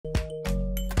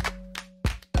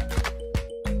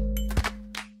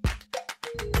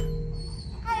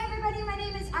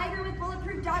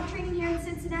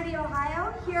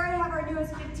Ohio. Here I have our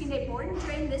newest 15-day board and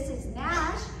train. This is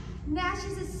Nash. Nash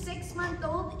is a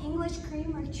 6-month-old English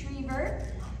cream retriever.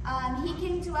 He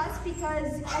came to us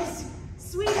because as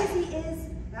sweet as he is,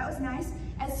 that was nice,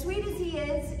 as sweet as he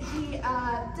is, he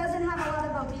doesn't have a lot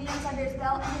of obedience under his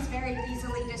belt and he's very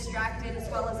easily distracted, as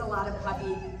well as a lot of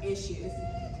puppy issues.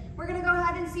 We're gonna go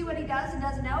ahead and see what he does and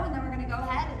doesn't know, and then we're gonna go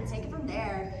ahead and take it from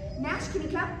there. Nash, can you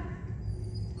come?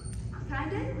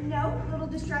 Kinda? No? A little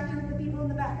distracted with the people in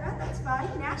the background, that's fine.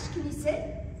 Nash, can you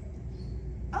sit?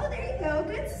 Oh, there you go,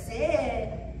 good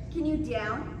sit. Can you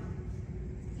down?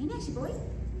 Hey, Nashy boy,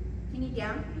 can you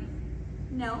down?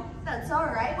 No, that's all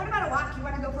right. What about a walk? You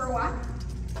wanna go for a walk?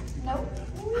 Nope.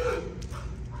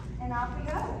 And off we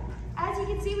go. As you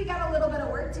can see, we got a little bit of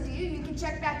work to do. You can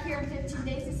check back here in 15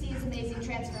 days to see his amazing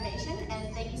transformation.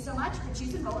 And thank you so much for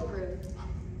choosing Bulletproof.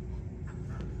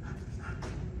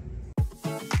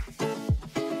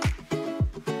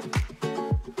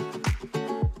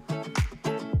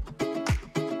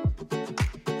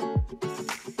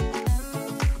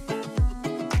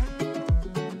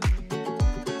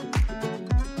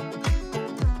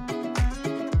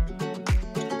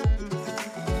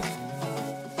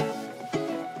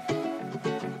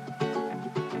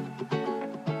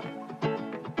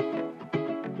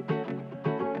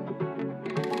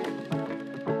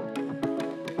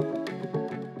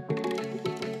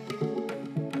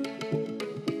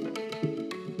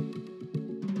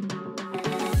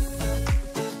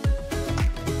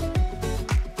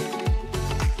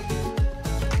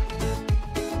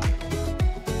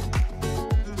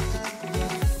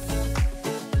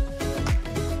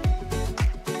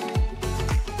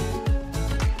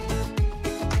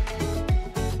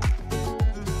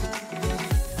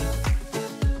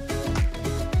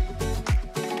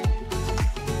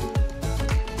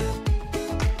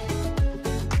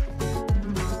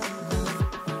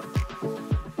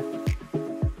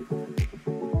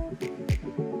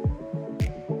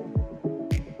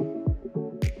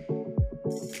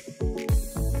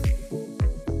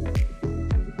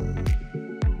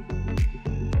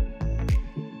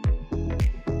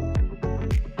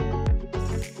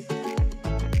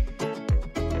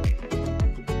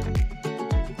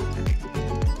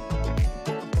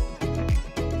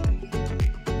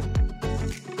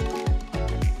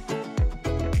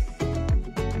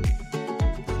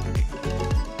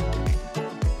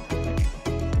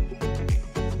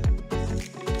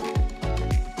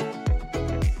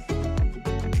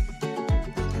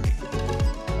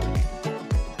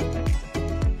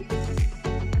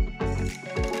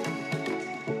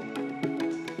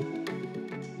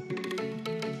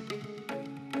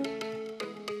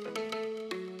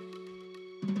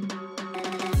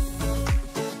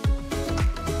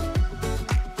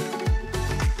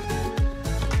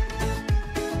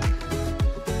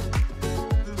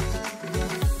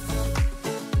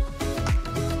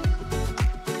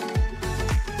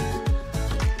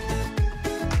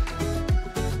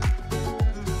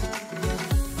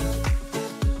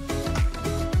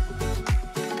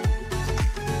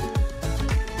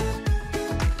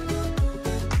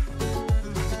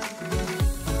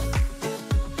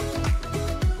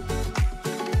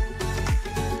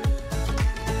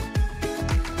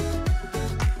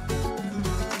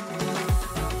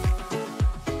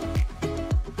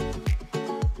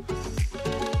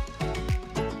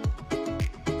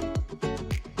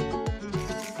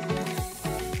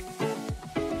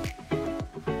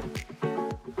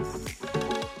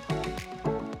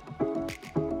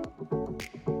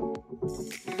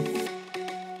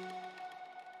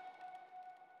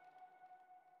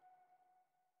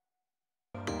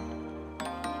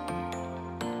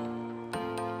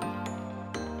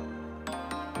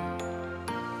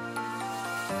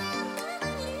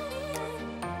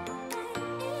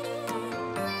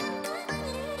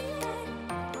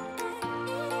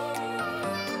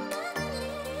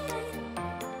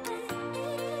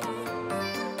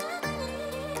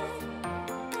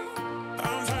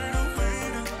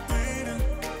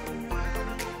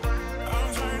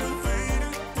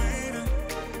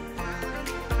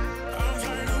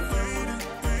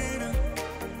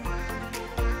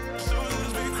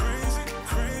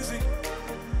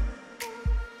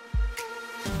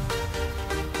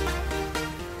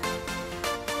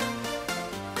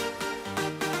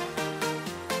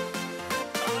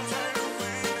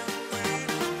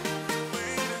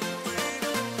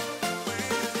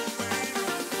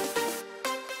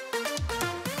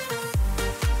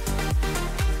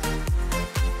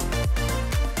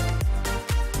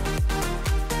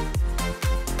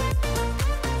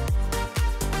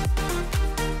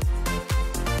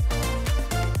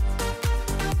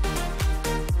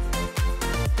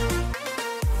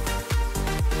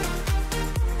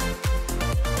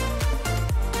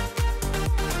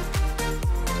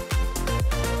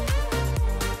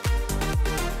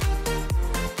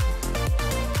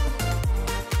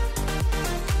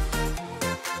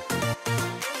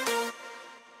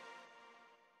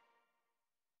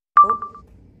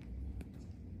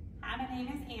 name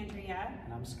is Andrea.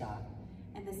 And I'm Scott.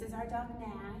 And this is our dog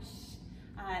Nash.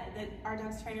 Our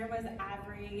dog's trainer was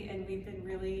Avery, and we've been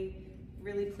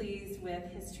really pleased with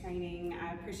his training.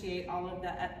 I appreciate all of the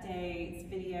updates,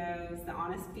 videos, the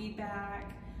honest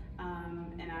feedback,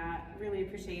 and I really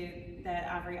appreciate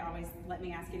that Avery always let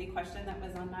me ask any question that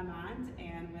was on my mind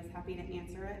and was happy to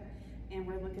answer it. And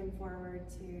we're looking forward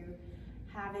to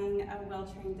having a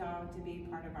well-trained dog to be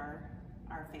part of our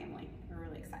family. We're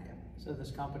really excited. So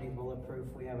this company, Bulletproof,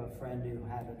 we have a friend who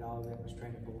had a dog that was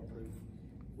trained at Bulletproof.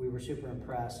 We were super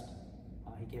impressed.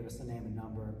 He gave us the name and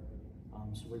number.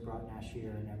 So we brought Nash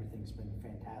here and everything's been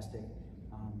fantastic.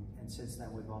 And since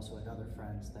then, we've also had other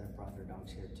friends that have brought their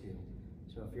dogs here too.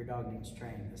 So if your dog needs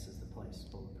training, this is the place,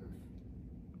 Bulletproof.